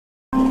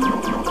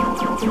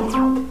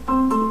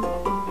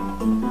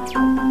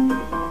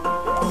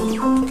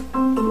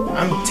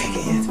I'm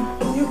taking it.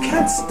 You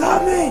can't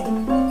stop me.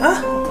 Huh?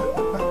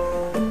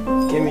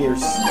 Give me your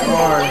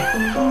star. I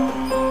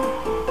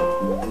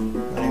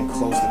didn't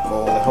close the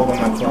goal. I hope I'm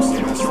not close to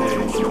the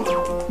stage.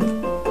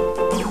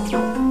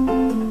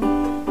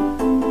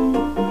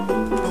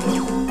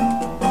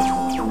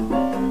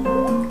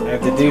 I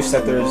have deduced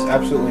that there's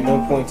absolutely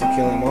no point to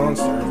killing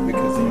monsters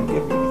because they don't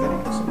give me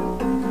anything. So.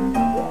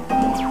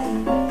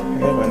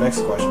 Here's my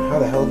next question. How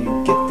the hell do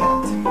you get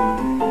that?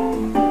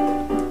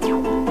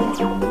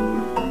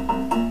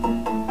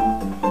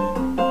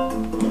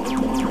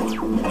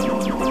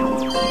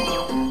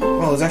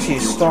 Oh, there's actually a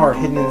star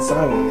hidden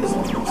inside one of these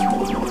things.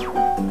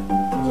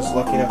 I'm just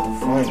lucky enough to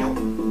find it.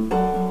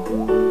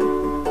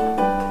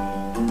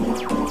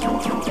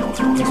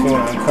 Makes me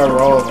want to uncover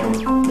all of them.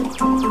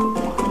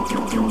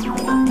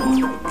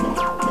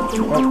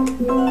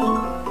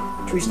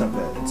 Oh. Tree stump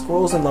bed.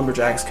 Squirrels and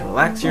lumberjacks can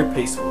relax here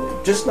peacefully,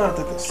 just not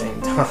at the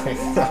same time,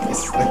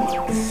 obviously.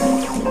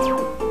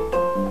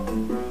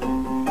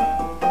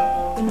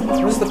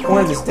 What's the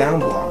point of this down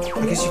block?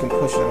 I guess you can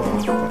push it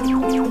off, but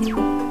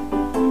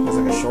there's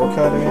like a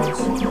shortcut, I guess.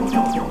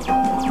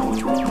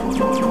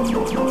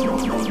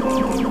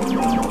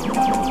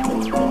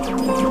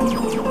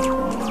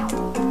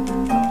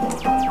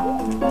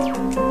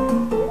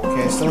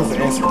 Okay, I still have to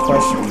answer the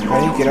question. How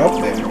do you get up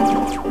there?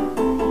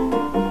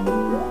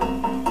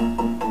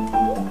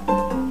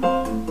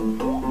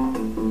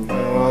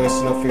 Well, I guess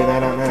we'll figure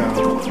that out now.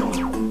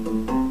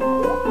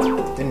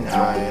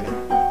 Denied.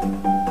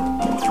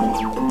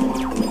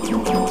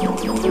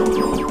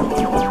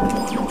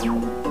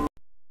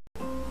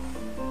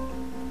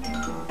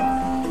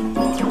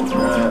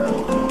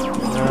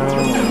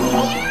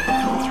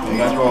 I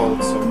got gold,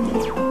 so...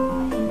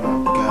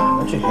 Oh god,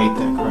 don't you hate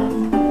that crap?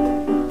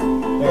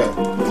 Yeah.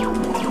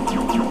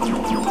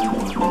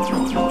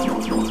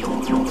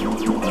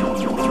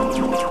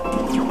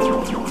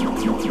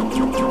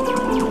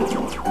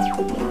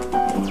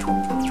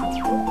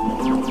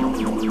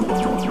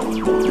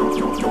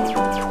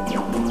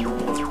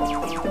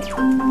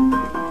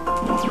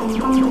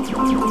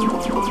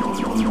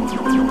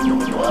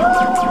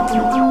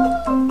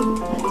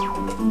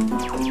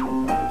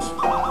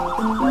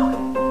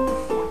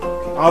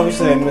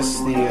 Obviously, I missed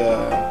the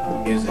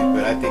music,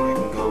 but I think I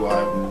can go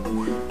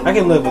live. I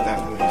can live without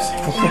the music.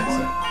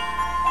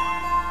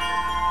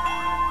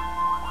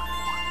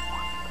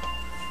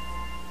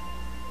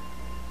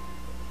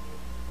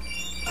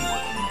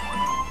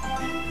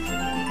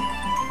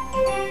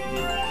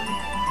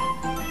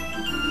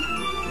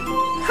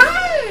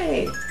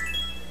 Hi!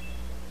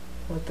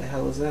 What the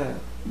hell is that?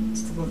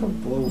 It's like a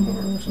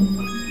blowhorn or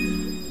something.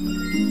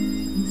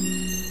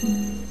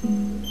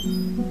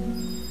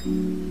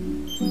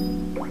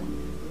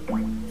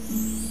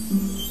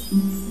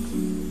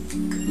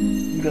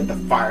 You got the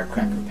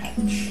firecracker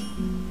patch.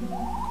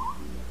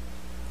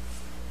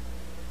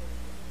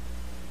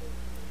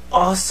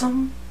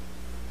 Awesome.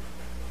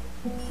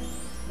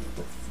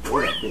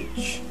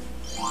 Bitch.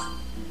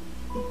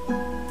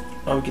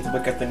 Oh, we get to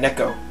look at the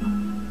Neko.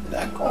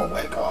 Neko, oh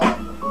my god.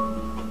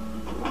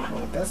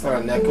 Oh, that's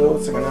not a Neko,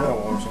 it's like an owl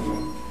or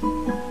something.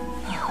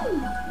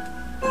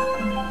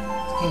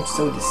 This game's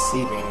so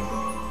deceiving.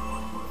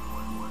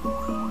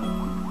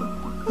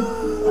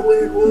 The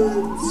weird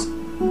ones.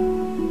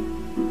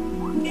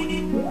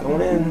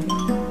 Going in.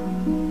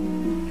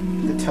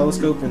 The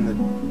telescope and the...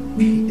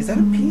 Is that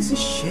a piece of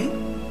shit? Do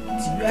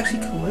you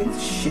actually collect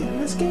shit in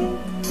this game?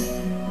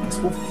 Guess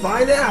we'll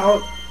find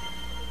out.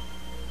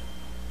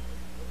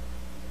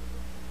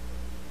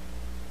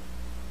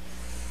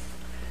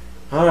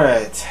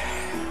 Alright.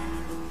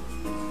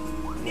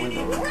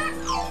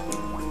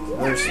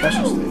 Another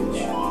special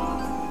stage.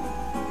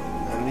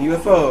 And the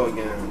UFO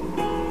again.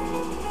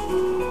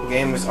 The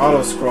game is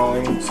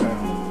auto-scrolling, so...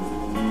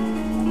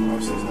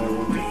 obviously there's no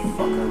room to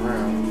fuck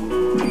around.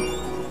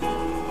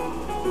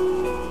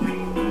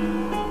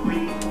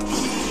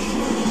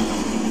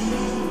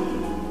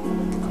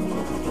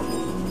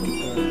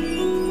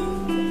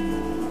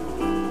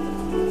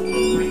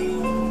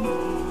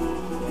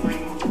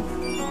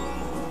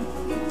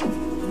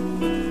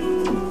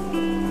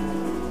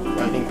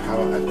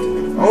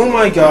 Oh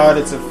my god,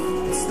 it's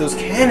those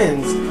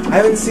cannons! I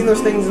haven't seen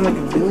those things in like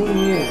a billion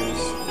years.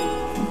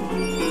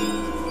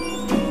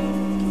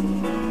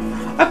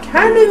 A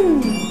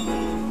cannon!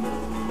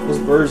 Those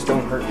birds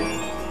don't hurt me.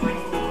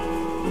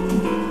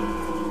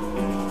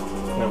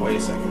 No, wait a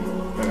second.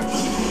 Okay.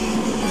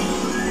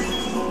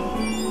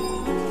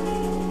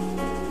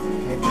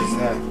 What the heck is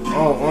that?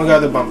 Oh my god,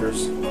 the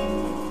bumpers.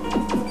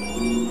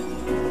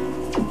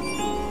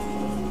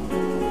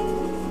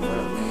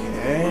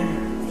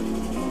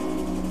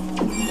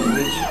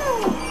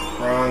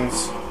 Bronze.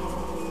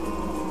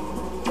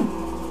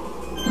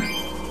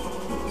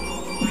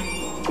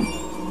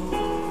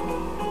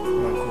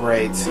 Oh,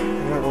 great.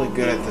 I'm not really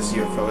good at this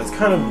UFO. It's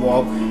kind of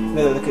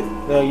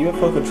the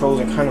UFO controls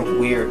are kind of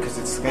weird because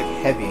it's like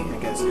heavy, I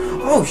guess.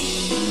 Oh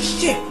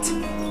shit!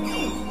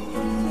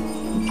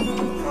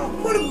 Oh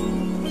What a...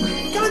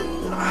 God...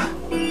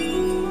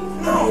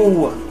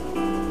 no!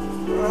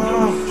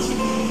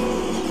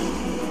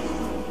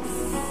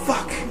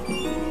 Fuck!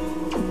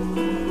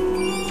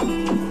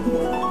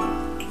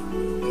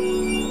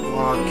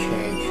 Log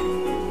cake.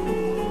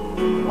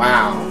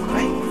 Wow,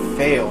 I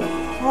failed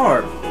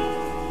hard.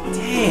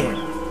 Damn.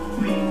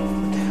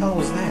 What the hell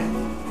was that?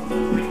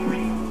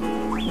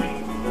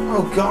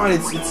 Oh god,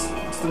 it's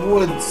the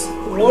woods.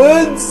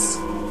 Woods!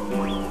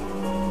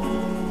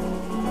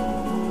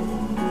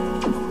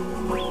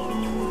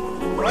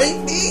 Right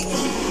me?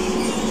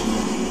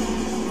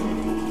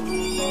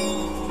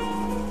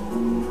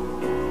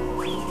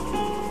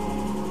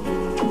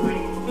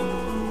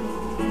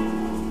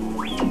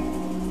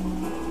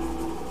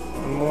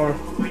 One more.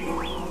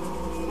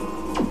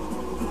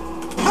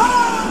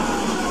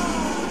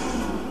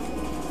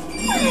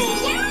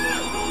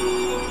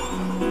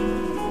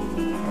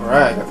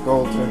 Alright, got the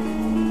gold too.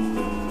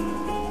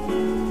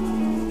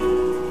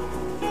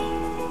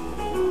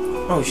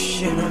 Oh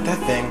shit, not that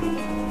thing.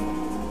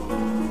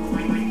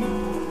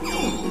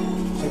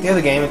 It's like the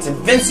other game, it's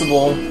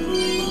invincible.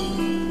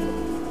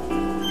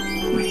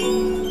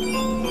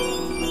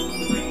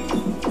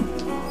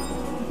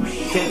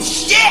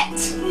 Shit!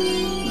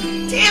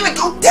 Damn it,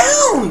 go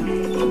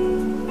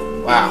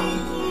down! Wow.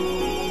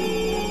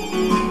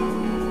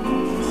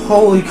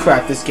 Holy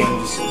crap, this game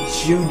just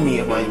jewed me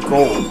of my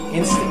gold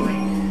instantly.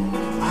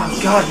 Oh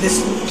god,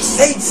 this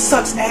stage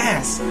sucks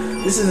ass!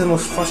 This is the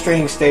most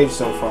frustrating stage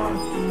so far.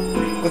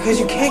 Because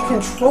you can't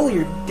control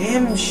your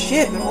damn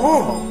shit at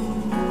all.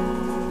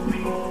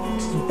 It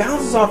just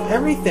bounces off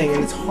everything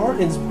and it's hard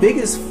and it's big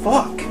as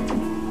fuck.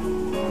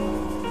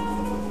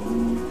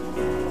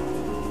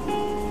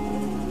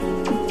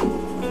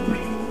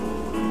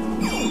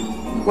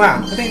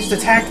 Wow, that thing just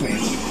attacked me.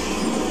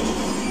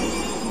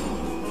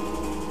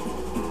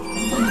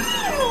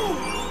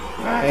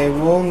 I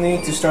will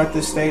need to start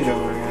this stage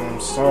over again,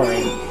 I'm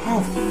sorry.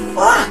 Oh,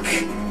 fuck!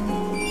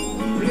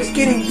 I'm just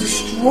getting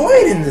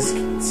destroyed in this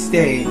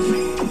stage.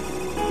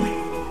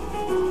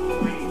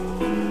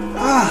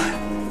 Ah!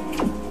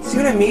 See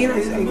what I mean?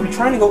 I'm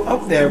trying to go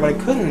up there, but I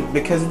couldn't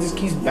because it just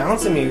keeps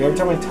bouncing me every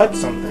time I touch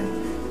something.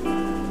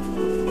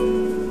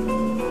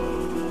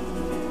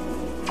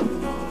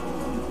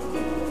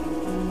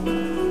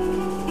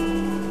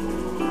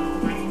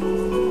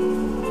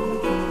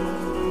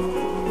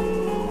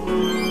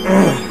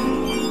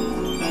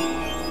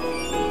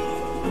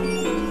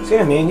 See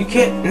what I mean? You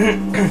can't...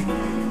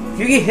 if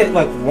you get hit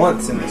like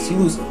once in this, you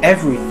lose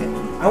everything.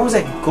 I was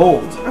at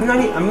gold. I'm not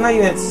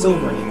even at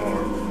silver anymore.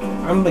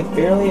 I'm like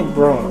barely at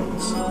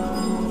bronze.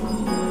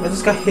 I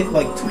just got hit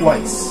like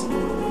twice.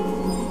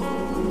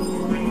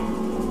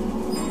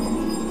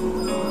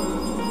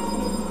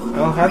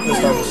 I'll have to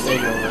start the stage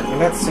over. I mean,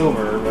 that's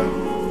silver, but...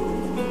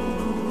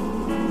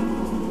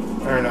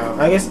 I don't know.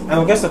 I guess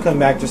I'll come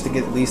back just to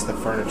get at least the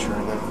furniture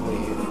and then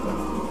leave.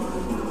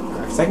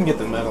 But... Cause I can get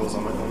the medals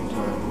on my own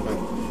time, but...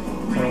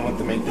 I don't want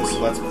to make this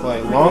Let's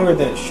Play longer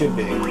than it should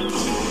be. I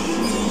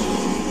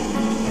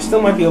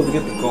still might be able to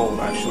get the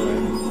gold, actually.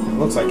 It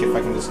looks like if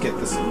I can just get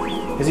this...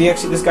 Because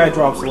this guy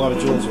drops a lot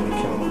of jewels when you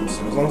kill him,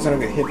 so as long as I don't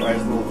get hit by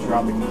his little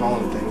dropping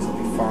pollen things, I'll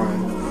be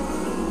fine.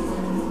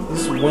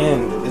 This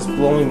wind is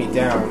blowing me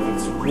down, and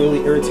it's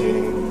really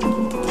irritating.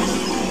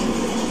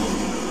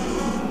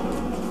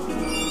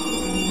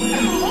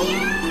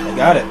 I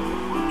got it.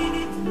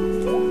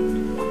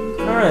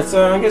 Alright,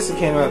 so I guess it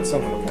came out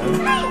something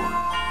okay.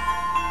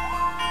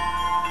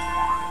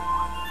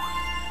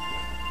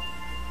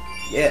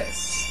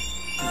 Yes.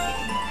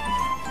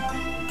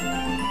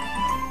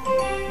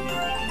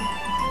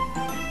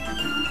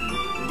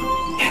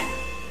 Yeah.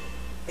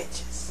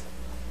 Bitches.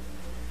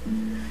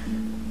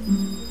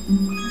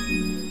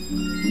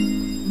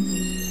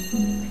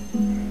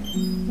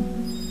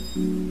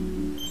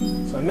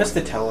 So I missed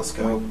the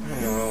telescope.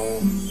 I know.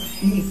 I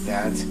hate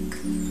that.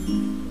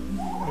 I'm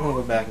gonna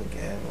go back and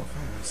get it real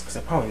fast because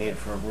I probably need it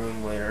for a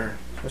room later.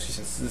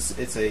 Especially since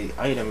it's a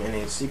item in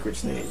a secret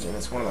stage and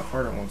it's one of the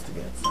harder ones to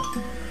get. So.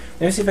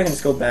 Let me see if I can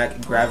just go back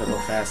and grab it real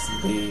fast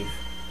and leave.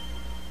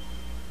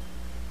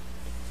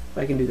 If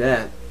I can do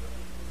that,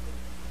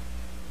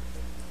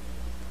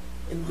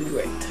 it'll be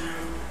great.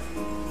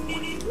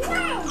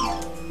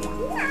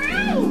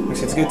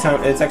 It's a good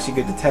time. It's actually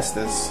good to test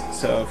this.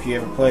 So if you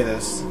ever play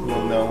this,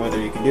 you'll know whether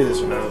you can do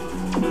this or not.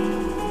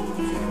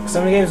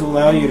 Some of the games will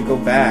allow you to go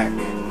back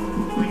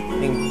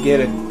and get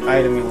an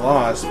item you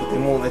lost, but they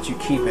won't let you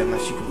keep it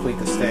unless you complete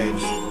the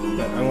stage.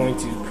 But I'm going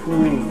to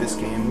prove this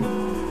game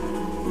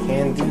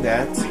can do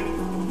that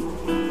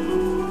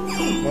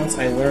once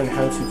I learn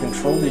how to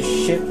control this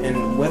ship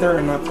and whether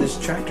or not this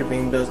tractor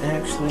beam does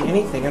actually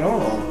anything at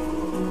all.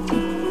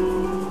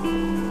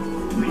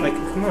 Like,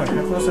 come on,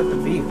 how close do I have to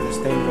be for this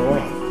thing to go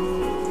off?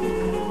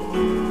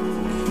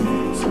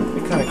 Okay, so it'll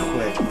be kind of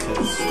quick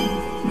because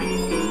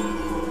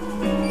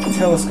the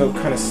telescope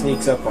kind of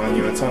sneaks up on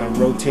you. It's on a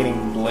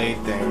rotating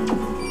blade thing.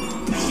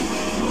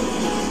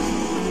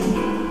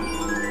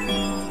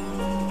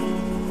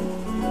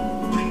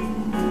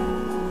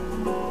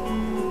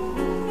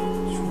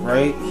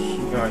 Right here.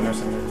 Oh I know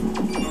something.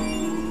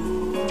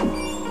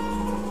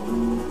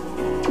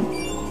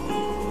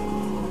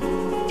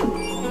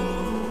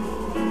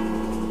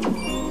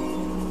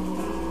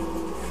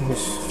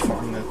 Just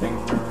farm that thing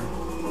forever.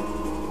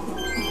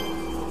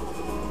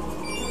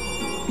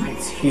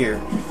 It's here.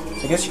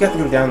 So I guess you got to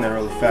go down there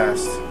really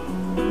fast.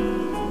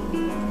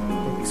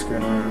 Don't be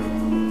screwing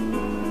around.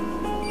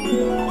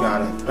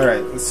 Got it.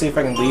 Alright, let's see if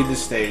I can leave the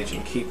stage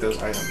and keep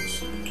those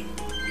items.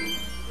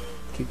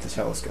 Keep the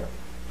telescope.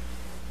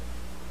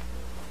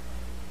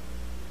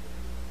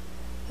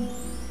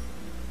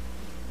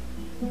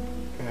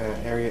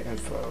 Area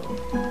info.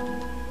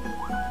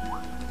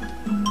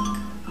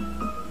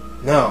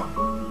 No.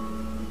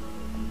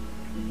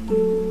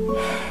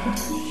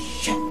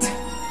 Shit.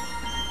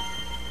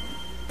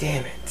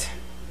 Damn it.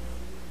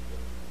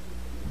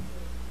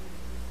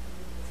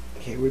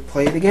 Okay, we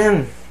play it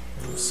again.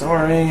 I'm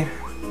sorry. I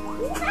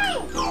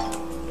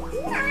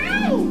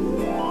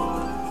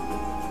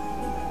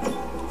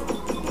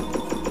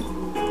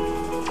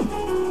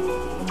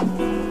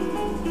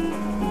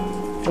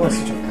feel like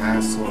such an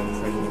asshole in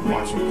freaking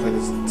watching me play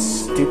this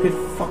stupid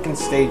fucking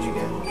stage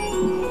again.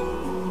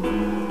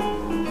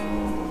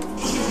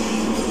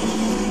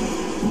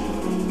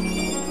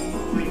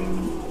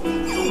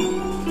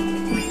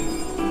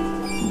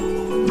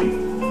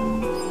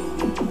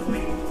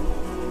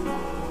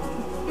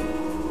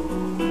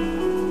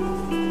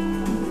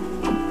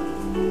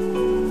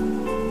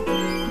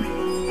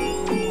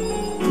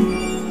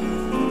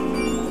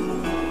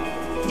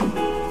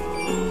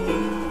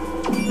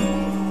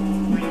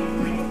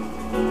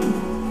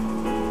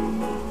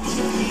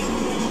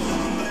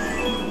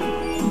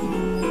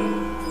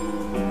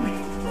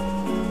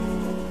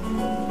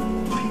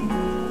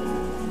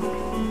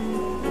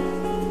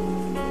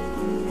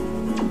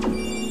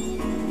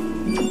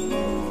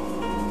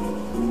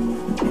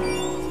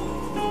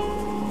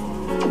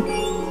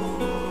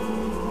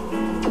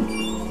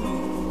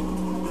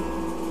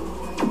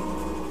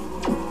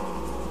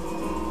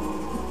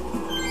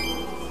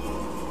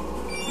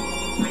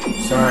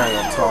 Sorry I'm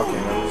not talking,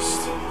 I'm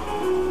just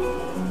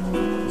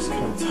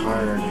kind of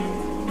tired. I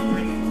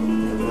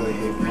really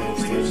hate playing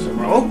stages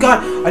over. Oh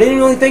god! I didn't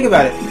really think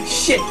about it!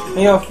 Shit!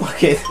 You know,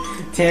 fuck it.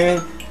 Damn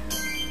it.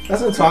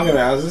 That's what I'm talking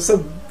about. I was just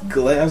so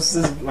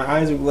my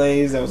eyes were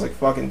glazed, I was like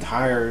fucking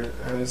tired.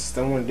 I just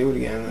don't want to do it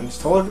again. I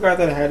just totally forgot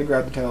that I had to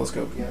grab the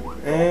telescope again.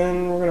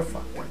 And we're gonna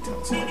fuck that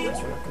telescope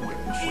because we're not gonna do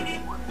this shit.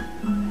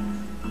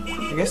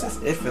 I guess that's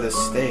it for this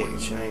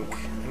stage. I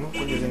don't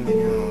think there's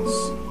anything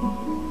else.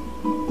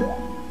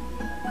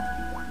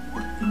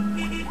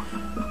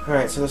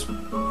 Alright, so let's...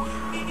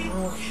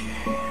 Okay.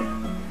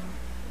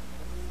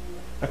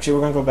 Actually,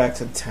 we're gonna go back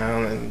to the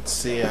town and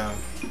see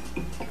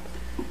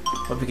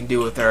what we can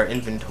do with our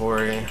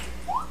inventory.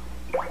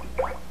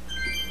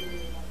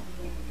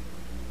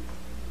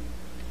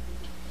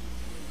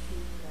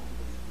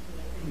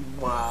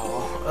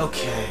 Wow,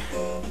 okay.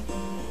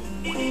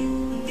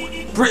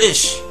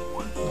 British!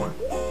 What?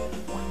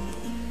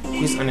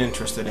 He's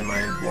uninterested in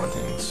my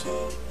wantings.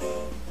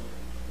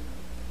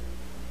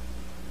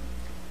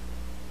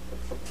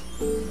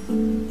 I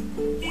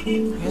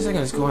guess I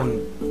can just go and...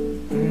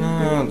 No,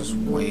 I'll just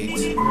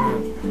wait. I'll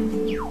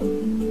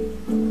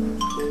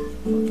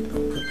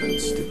put that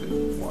stupid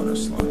water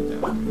slide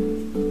down.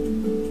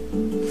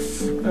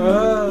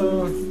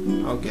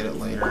 I'll get it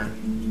later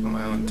on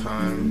my own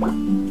time.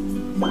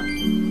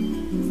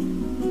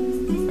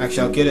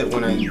 Actually, I'll get it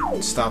when I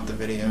stop the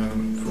video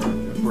for a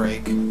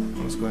break.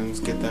 Let's go ahead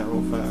and get that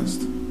real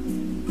fast.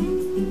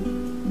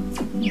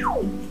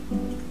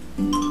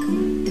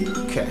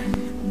 Okay.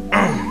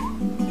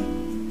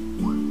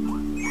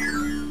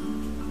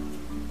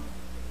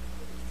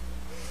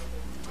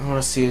 I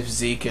want to see if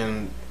Zeke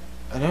and...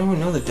 I don't even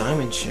know the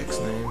diamond chick's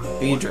name.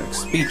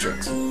 Beatrix.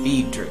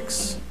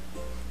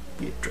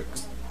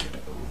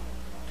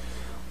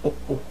 Oh,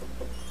 oh.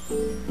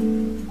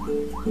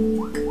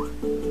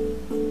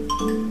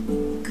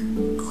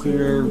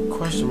 Clear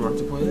question mark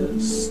to play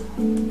this.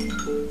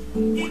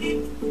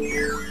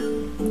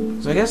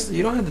 So I guess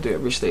you don't have to do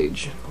every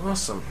stage.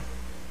 Awesome.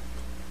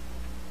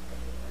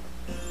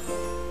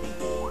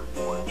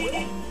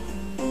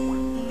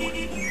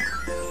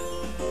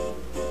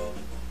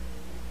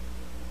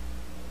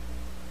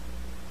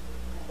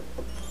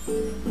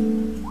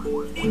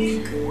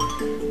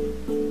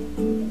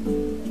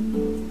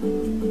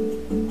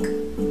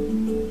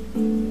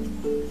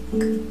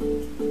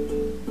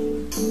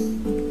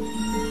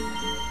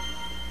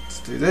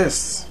 Do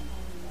this.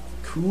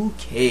 Cool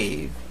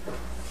cave.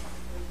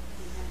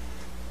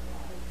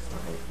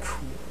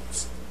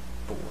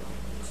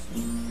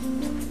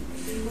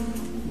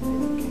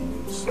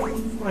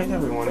 Find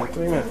everyone in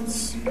 3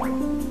 minutes.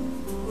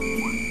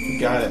 You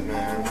got it,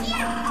 man.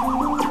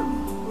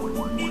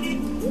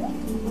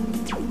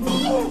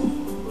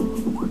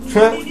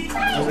 That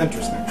was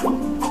interesting.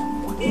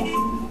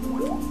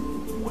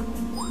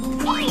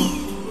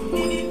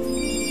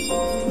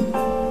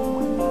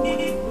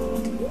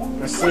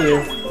 I see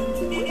you.